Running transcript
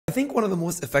I think one of the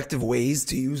most effective ways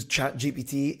to use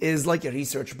ChatGPT is like a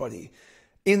research buddy.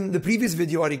 In the previous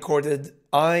video I recorded,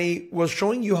 I was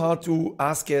showing you how to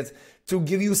ask it to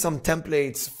give you some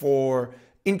templates for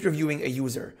interviewing a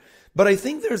user. But I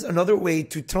think there's another way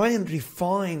to try and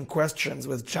refine questions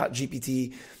with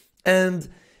ChatGPT, and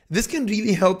this can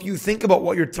really help you think about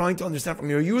what you're trying to understand from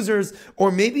your users, or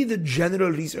maybe the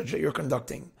general research that you're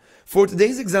conducting. For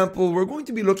today's example, we're going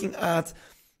to be looking at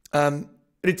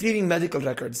retrieving medical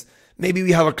records. Maybe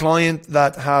we have a client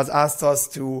that has asked us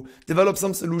to develop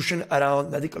some solution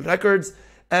around medical records,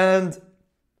 and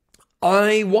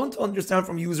I want to understand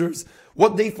from users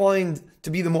what they find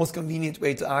to be the most convenient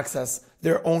way to access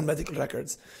their own medical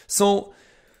records. So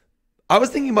I was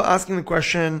thinking about asking the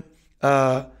question,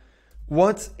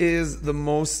 what is the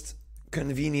most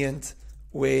convenient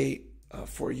way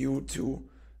for you to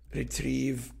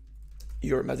retrieve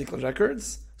your medical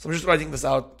records? So I'm just writing this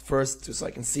out first just so I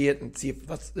can see it and see if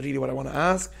that's really what I want to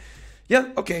ask.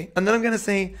 Yeah, okay. And then I'm going to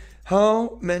say,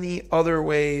 how many other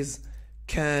ways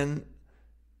can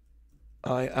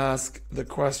I ask the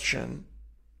question?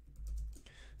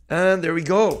 And there we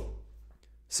go.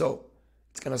 So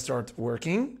it's going to start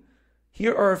working.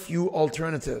 Here are a few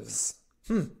alternatives.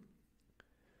 All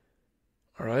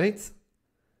right.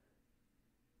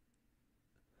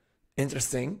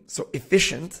 Interesting. So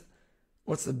efficient.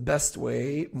 What's the best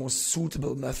way, most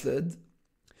suitable method?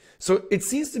 So it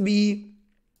seems to be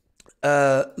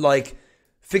like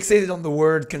fixated on the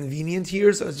word convenient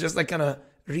here. So it's just like kind of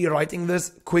rewriting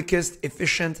this, quickest,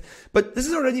 efficient. But this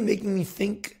is already making me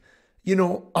think, you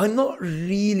know, I'm not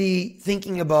really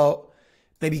thinking about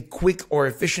maybe quick or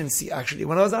efficiency actually.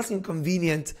 When I was asking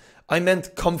convenient, I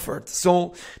meant comfort.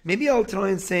 So maybe I'll try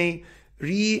and say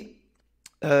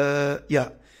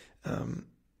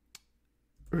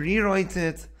rewrite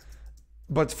it,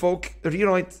 but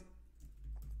rewrite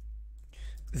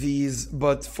these,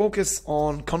 but focus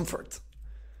on comfort.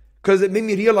 Because it made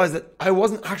me realize that I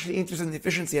wasn't actually interested in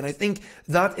efficiency. And I think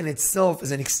that in itself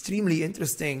is an extremely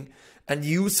interesting and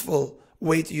useful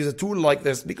way to use a tool like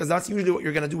this, because that's usually what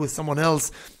you're going to do with someone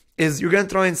else, is you're going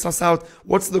to try and suss out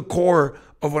what's the core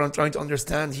of what I'm trying to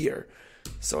understand here.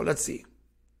 So let's see.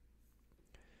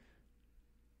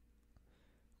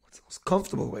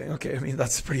 Comfortable way. Okay, I mean,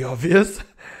 that's pretty obvious.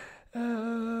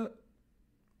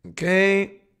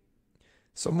 Okay.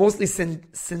 So mostly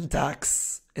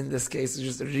syntax in this case is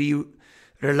just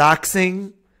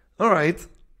relaxing. All right.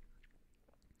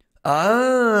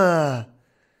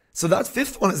 So that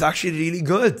fifth one is actually really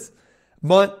good.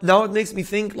 But now it makes me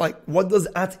think, like, what does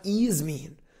at ease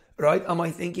mean? Right? Am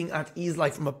I thinking at ease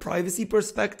like from a privacy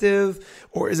perspective,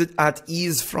 or is it at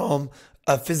ease from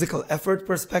a physical effort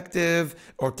perspective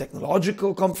or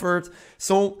technological comfort?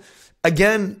 So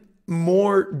again,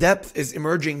 more depth is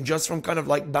emerging just from kind of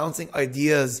like bouncing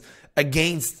ideas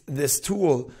against this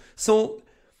tool. So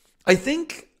I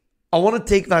think I want to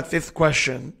take that fifth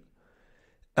question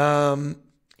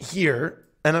here,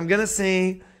 and I'm going to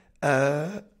say,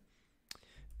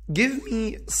 give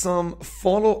me some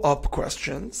follow-up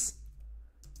questions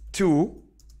too,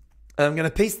 and I'm going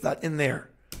to paste that in there,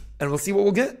 and we'll see what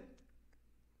we'll get.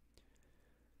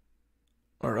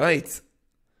 All right.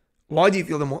 Why do you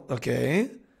feel the most? Okay.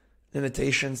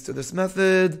 Limitations to this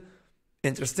method.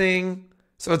 Interesting.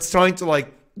 So it's trying to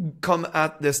like come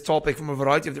at this topic from a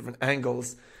variety of different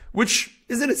angles, which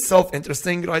is in itself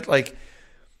interesting, right? Like,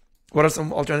 what are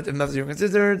some alternative methods you've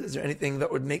considered? Is there anything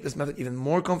that would make this method even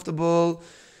more comfortable?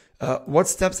 What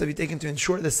steps have you taken to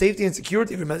ensure the safety and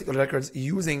security of your medical records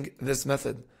using this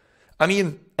method? I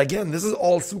mean, again, this is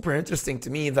all super interesting to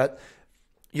me that,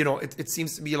 you know, it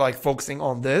seems to be like focusing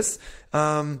on this.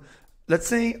 Let's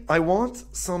say I want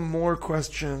some more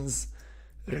questions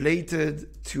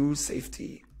related to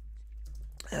safety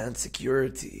and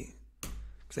security,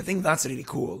 because I think that's really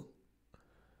cool.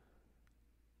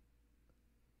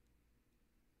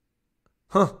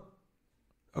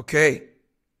 Okay.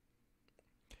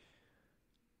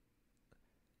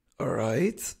 All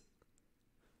right.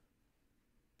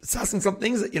 It's asking some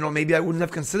things that, you know, maybe I wouldn't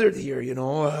have considered here, you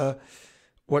know.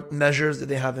 What measures do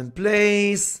they have in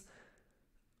place?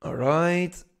 All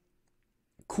right.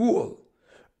 Cool.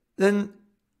 Then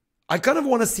I kind of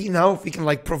want to see now if we can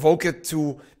like provoke it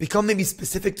to become maybe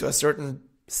specific to a certain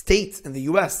state in the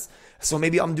US. So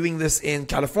maybe I'm doing this in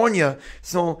California.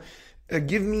 So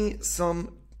give me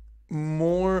some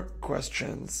more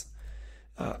questions,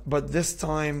 but this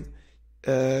time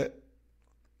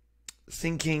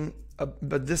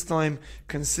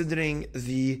considering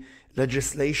the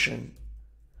legislation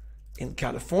in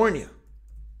California.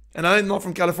 And I'm not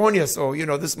from California, so, you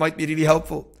know, this might be really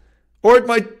helpful. Or it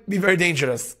might be very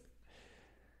dangerous.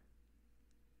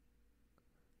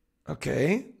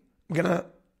 Okay. I'm gonna...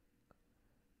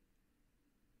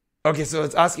 Okay, so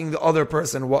it's asking the other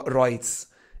person what rights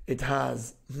it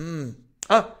has.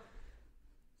 Ah,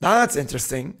 that's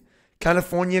interesting.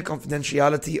 California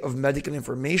Confidentiality of Medical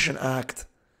Information Act.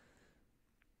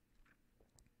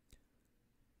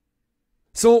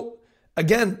 So,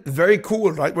 again, very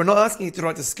cool, right? We're not asking it to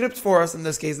write a script for us in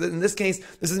this case. In this case,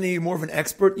 this is maybe more of an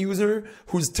expert user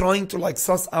who's trying to like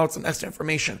suss out some extra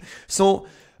information. So,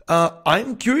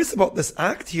 I'm curious about this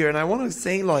act here, and I want to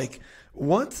say like,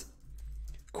 what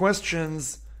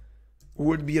questions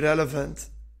would be relevant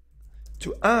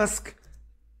to ask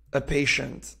a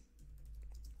patient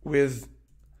with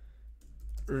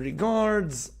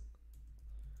regards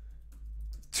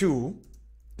to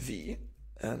the,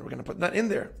 and we're going to put that in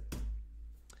there.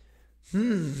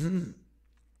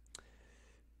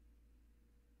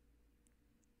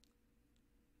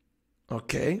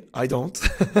 Okay, I don't.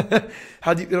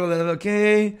 How do you feel about that?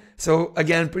 Okay, so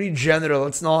again, pretty general.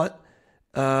 It's not.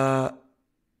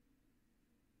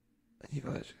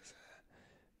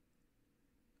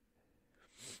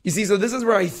 You see, so this is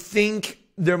where I think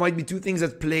there might be two things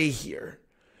at play here.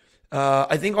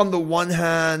 I think on the one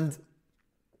hand,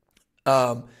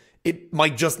 it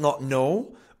might just not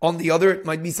know. On the other, it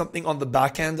might be something on the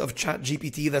back end of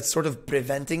ChatGPT that's sort of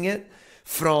preventing it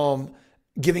from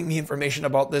giving me information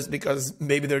about this, because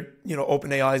maybe they're,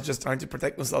 OpenAI is just trying to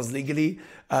protect themselves legally,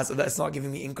 so that's not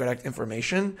giving me incorrect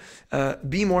information.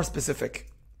 Be more specific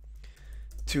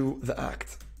to the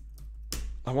act.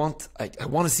 I want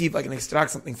to see if I can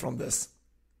extract something from this.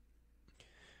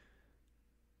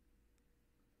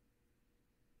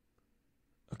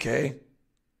 Okay.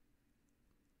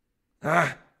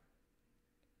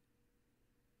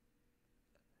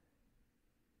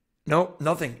 No,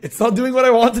 nothing. It's not doing what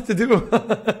I wanted to do.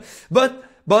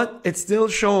 but it still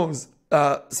shows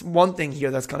one thing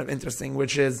here that's kind of interesting,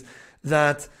 which is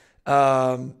that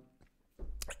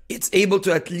it's able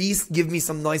to at least give me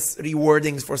some nice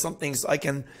rewordings for something, so I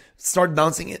can start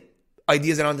bouncing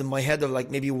ideas around in my head of like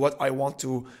maybe what I want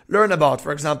to learn about.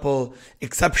 For example,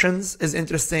 exceptions is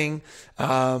interesting.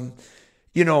 Asking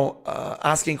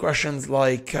questions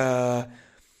like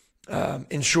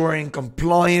ensuring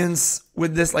compliance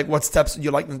with this, like what steps would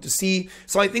you like them to see?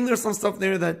 So I think there's some stuff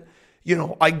there that,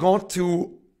 I got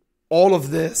to all of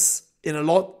this in a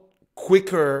lot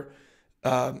quicker,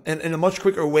 and in a much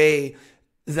quicker way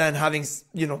than having,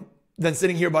 than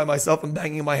sitting here by myself and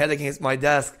banging my head against my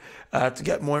desk to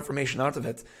get more information out of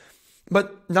it.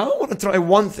 But now I want to try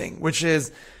one thing, which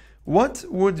is what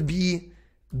would be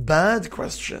bad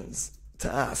questions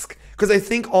to ask? Because I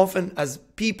think often as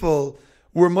people,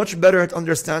 we're much better at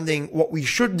understanding what we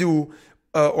should do,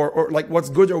 or like what's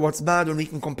good or what's bad, when we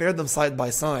can compare them side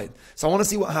by side. So I want to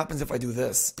see what happens if I do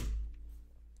this.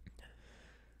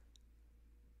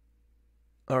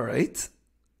 All right.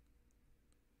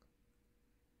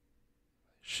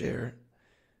 Share.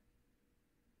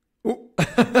 Oh,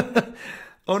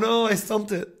 oh no, I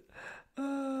stumped it.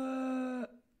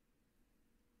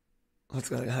 What's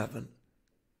going to happen?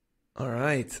 All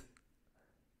right.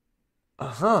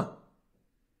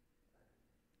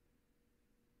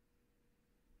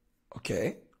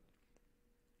 Okay.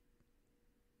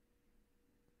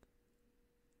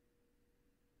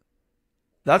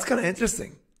 That's kind of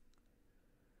interesting.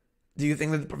 Do you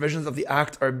think that the provisions of the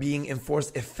act are being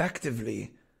enforced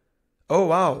effectively? Oh,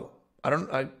 wow.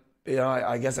 I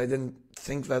guess I didn't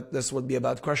think that this would be a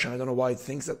bad question. I don't know why it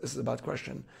thinks that this is a bad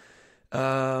question.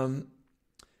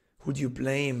 Who do you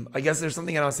blame? I guess there's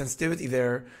something around sensitivity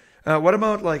there. What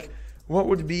about what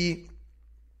would be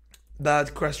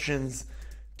bad questions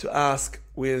to ask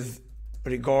with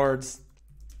regards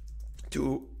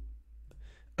to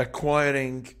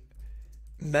acquiring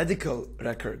medical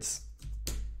records?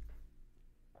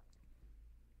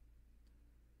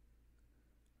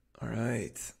 All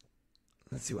right.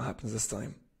 Let's see what happens this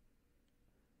time.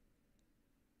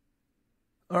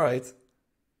 All right.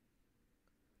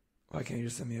 Why can't you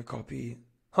just send me a copy?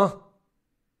 Huh?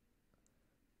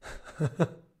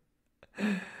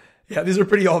 Yeah, these are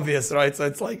pretty obvious, right? So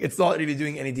it's not really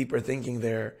doing any deeper thinking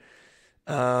there.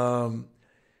 But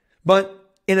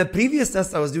in a previous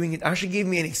test I was doing, it actually gave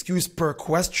me an excuse per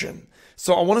question.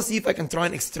 So I want to see if I can try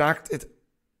and extract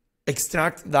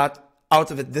that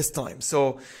out of it this time.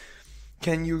 So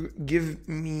can you give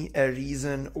me a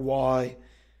reason why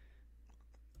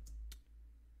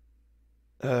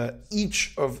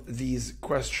each of these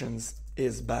questions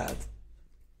is bad?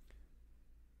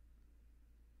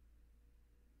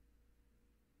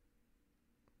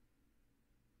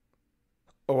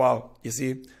 Oh, wow. You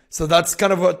see? So that's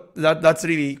kind of that's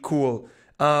really cool.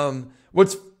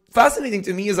 What's fascinating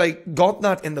to me is I got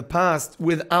that in the past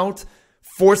without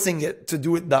forcing it to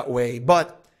do it that way.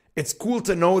 But it's cool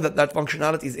to know that that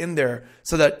functionality is in there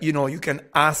so that, you know, you can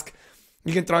ask,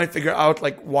 you can try and figure out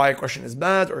like why a question is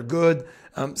bad or good.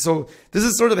 So this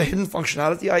is sort of a hidden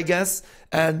functionality, I guess.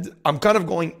 And I'm kind of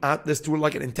going at this tool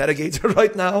like an interrogator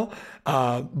right now.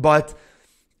 But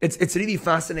it's really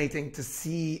fascinating to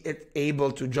see it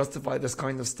able to justify this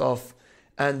kind of stuff.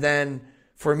 And then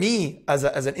for me, as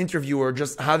an interviewer,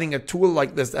 just having a tool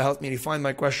like this that helps me refine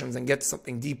my questions and get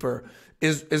something deeper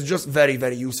is just very,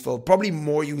 very useful. Probably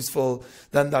more useful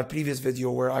than that previous video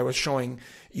where I was showing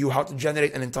you how to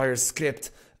generate an entire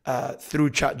script through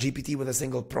ChatGPT with a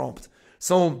single prompt.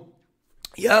 So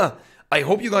yeah, I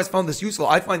hope you guys found this useful.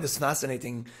 I find this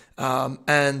fascinating. You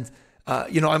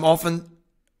know, I'm often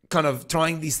kind of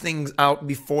trying these things out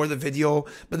before the video,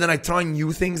 but then I try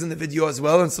new things in the video as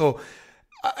well. And so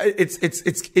it's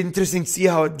interesting to see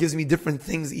how it gives me different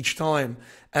things each time.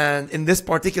 And in this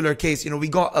particular case, you know, we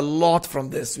got a lot from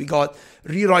this. We got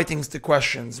rewritings to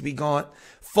questions. We got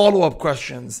follow-up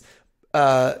questions,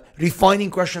 refining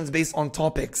questions based on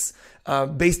topics,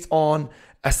 based on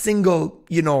a single,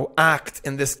 you know, act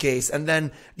in this case, and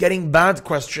then getting bad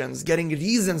questions, getting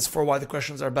reasons for why the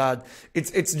questions are bad.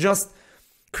 It's just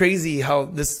crazy how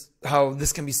this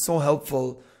can be so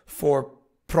helpful for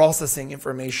processing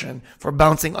information, for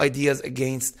bouncing ideas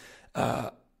against,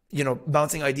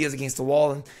 bouncing ideas against the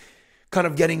wall and kind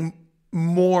of getting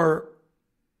more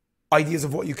ideas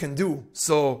of what you can do.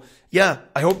 So yeah,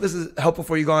 I hope this is helpful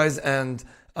for you guys. And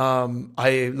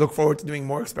I look forward to doing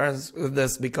more experiments with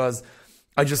this because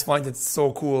I just find it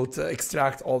so cool to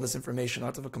extract all this information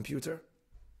out of a computer.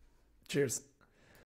 Cheers.